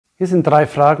Hier sind 3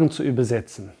 Fragen zu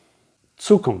übersetzen.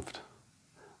 Zukunft.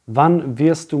 Wann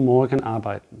wirst du morgen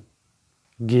arbeiten?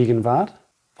 Gegenwart.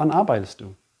 Wann arbeitest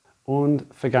du? Und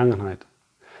Vergangenheit.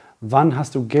 Wann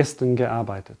hast du gestern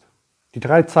gearbeitet? Die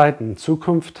 3 Zeiten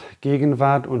Zukunft,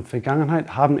 Gegenwart und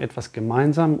Vergangenheit haben etwas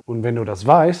gemeinsam und wenn du das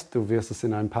weißt, du wirst es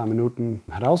in ein paar Minuten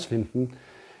herausfinden,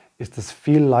 ist es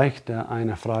viel leichter,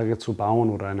 eine Frage zu bauen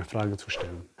oder eine Frage zu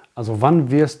stellen. Also wann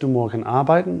wirst du morgen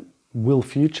arbeiten? Will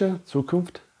future,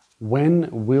 Zukunft. When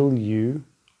will you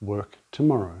work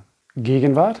tomorrow?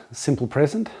 Gegenwart, simple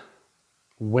present.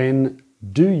 When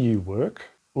do you work?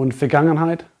 Und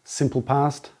Vergangenheit, simple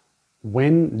past.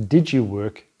 When did you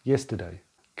work yesterday?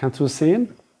 Kannst du sehen,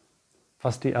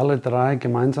 was die alle 3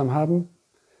 gemeinsam haben?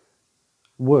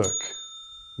 Work,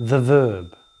 the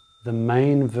verb, the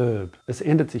main verb. Es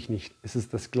ändert sich nicht. Es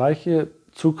ist das gleiche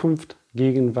Zukunft,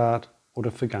 Gegenwart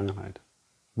oder Vergangenheit.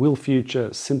 Will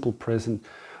future, simple present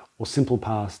or simple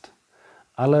past.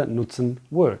 Alle nutzen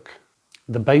work.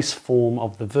 The base form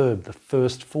of the verb, the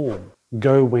first form.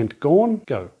 Go, went, gone,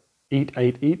 go. Eat,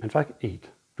 ate, eat, einfach eat.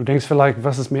 Du denkst vielleicht,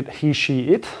 was ist mit he,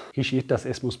 she, it? He, she, it, das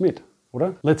S muss mit,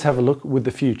 oder? Let's have a look with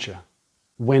the future.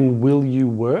 When will you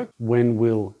work? When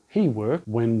will he work?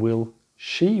 When will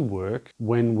she work?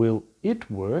 When will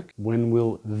it work? When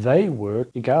will they work?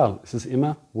 Egal, es ist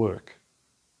immer work.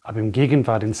 Aber im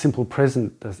Gegenwart, in Simple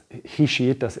Present, das he, she,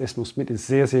 it, das S muss mit, ist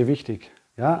sehr, sehr wichtig.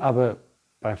 Ja, aber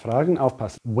bei Fragen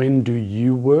aufpassen. When do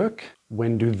you work?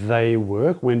 When do they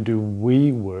work? When do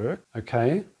we work?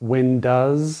 Okay. When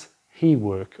does he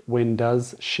work? When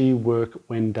does she work?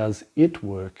 When does it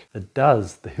work? The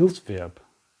does, the Hilfsverb,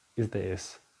 ist der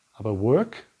S. Aber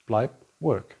work bleibt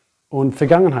work. Und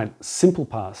Vergangenheit, simple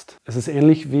past. Es ist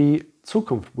ähnlich wie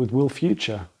Zukunft, with will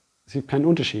future. Es gibt keinen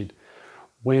Unterschied.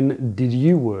 When did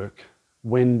you work?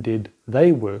 When did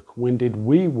they work? When did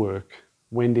we work?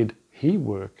 When did he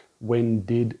work? When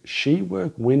did she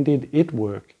work? When did it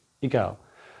work? Egal.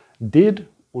 Did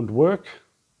und work,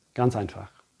 ganz einfach.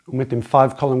 Und mit dem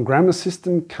 5-Column Grammar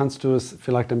System kannst du es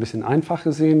vielleicht ein bisschen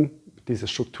einfacher sehen. Diese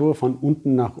Struktur von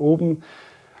unten nach oben.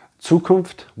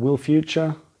 Zukunft, will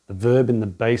future, the verb in the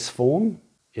base form,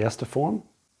 erste Form.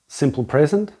 Simple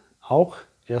present, auch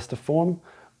erste Form.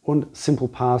 Und simple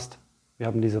past, wir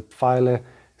haben diese Pfeile,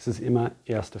 es ist immer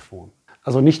erste Form.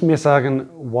 Also nicht mehr sagen,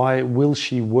 why will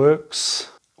she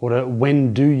works oder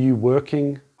when do you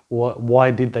working oder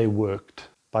why did they worked.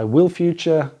 Bei will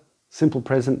future, simple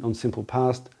present und simple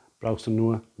past brauchst du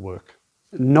nur work.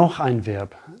 Noch ein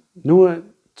Verb, nur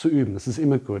zu üben, das ist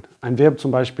immer gut. Ein Verb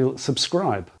zum Beispiel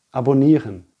subscribe,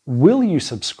 abonnieren. Will you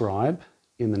subscribe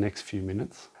in the next few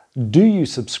minutes? Do you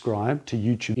subscribe to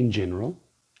YouTube in general?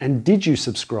 And did you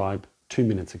subscribe 2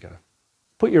 minutes ago?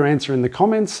 Put your answer in the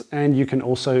comments and you can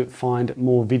also find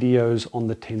more videos on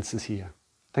the tenses here.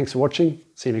 Thanks for watching.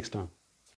 See you next time.